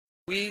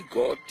We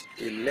got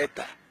a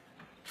letter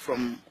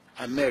from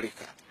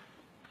America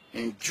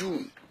in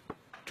June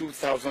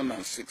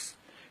 2006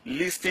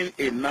 listing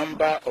a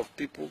number of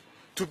people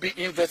to be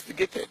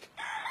investigated.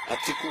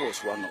 Atiku was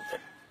one of them.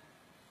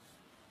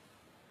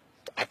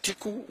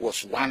 Atiku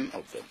was one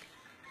of them.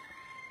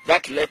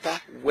 That letter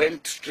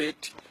went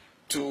straight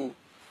to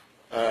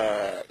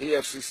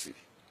EFCC.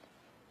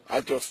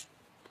 It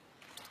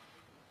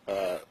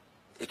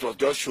was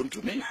just shown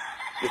to me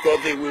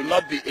because they will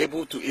not be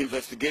able to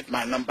investigate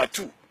my number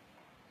two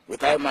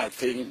without my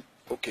saying,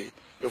 okay,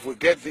 if we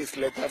get this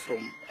letter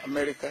from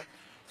America,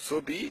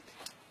 so be it.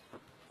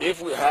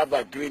 If we have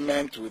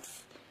agreement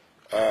with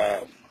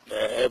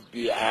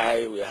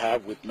FBI, we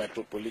have with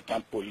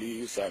Metropolitan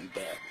Police, and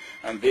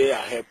they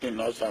are helping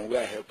us and we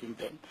are helping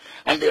them,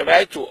 and they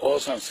write to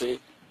us and say,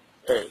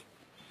 hey,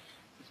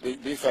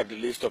 these are the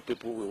list of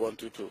people we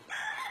want you to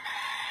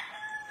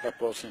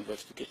help us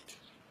investigate.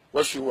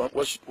 What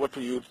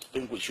do you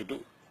think we should do?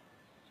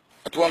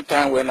 At one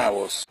time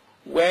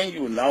when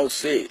you now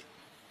say,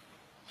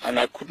 and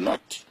I could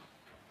not,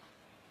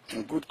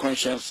 in good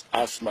conscience,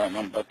 ask my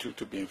number two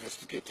to be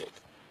investigated.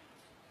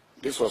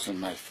 This was in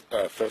my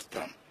first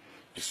term.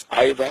 It's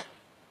either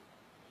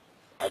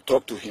I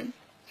talk to him,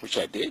 which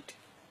I did,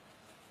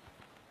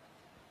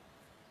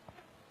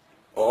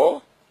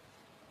 or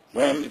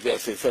when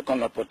there's a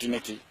second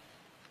opportunity,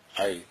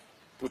 I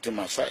put him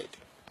aside.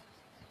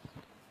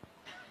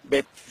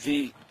 But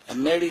the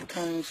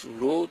Americans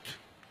wrote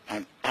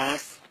and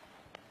asked,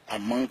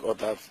 among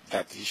others,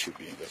 that he should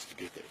be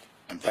investigated,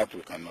 and that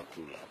we cannot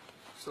rule out.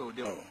 So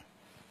no.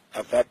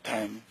 At that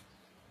time,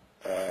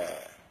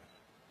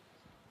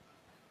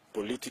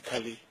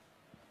 politically,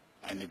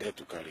 I needed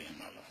to carry him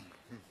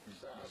along.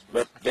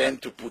 But then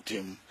to put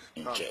him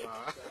in check.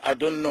 I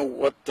don't know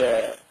what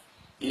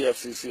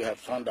EFCC have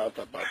found out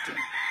about him.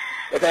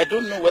 But I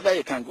don't know whether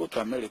he can go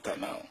to America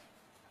now.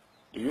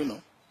 Do you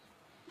know?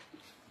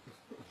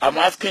 I'm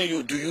asking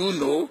you, do you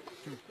know?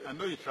 I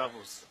know he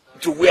travels.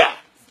 To where?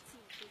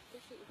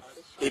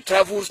 He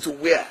travels to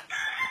where?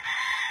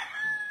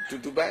 To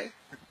Dubai?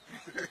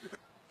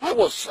 I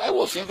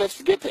was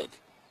investigated.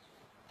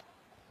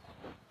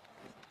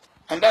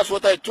 And that's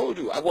what I told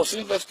you. I was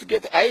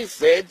investigated. I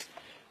said,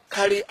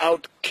 carry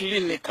out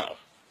clinical.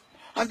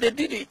 And they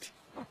did it.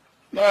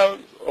 Now,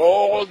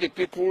 all the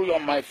people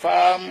on my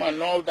farm and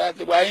all that,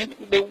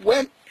 they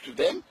went to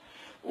them.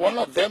 One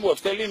of them was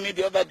telling me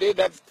the other day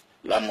that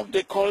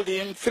they called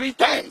him 3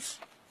 times.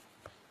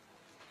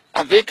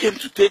 And they came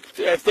to take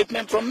a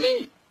statement from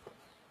me.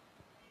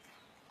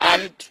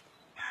 And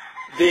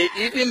they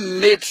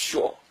even made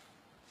sure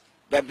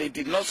that they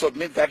did not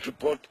submit that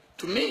report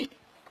to me.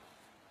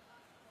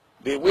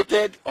 They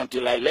waited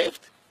until I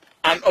left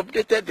and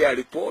updated their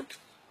report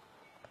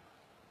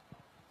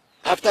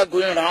after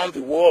going around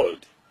the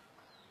world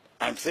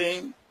and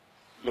saying,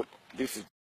 look, this is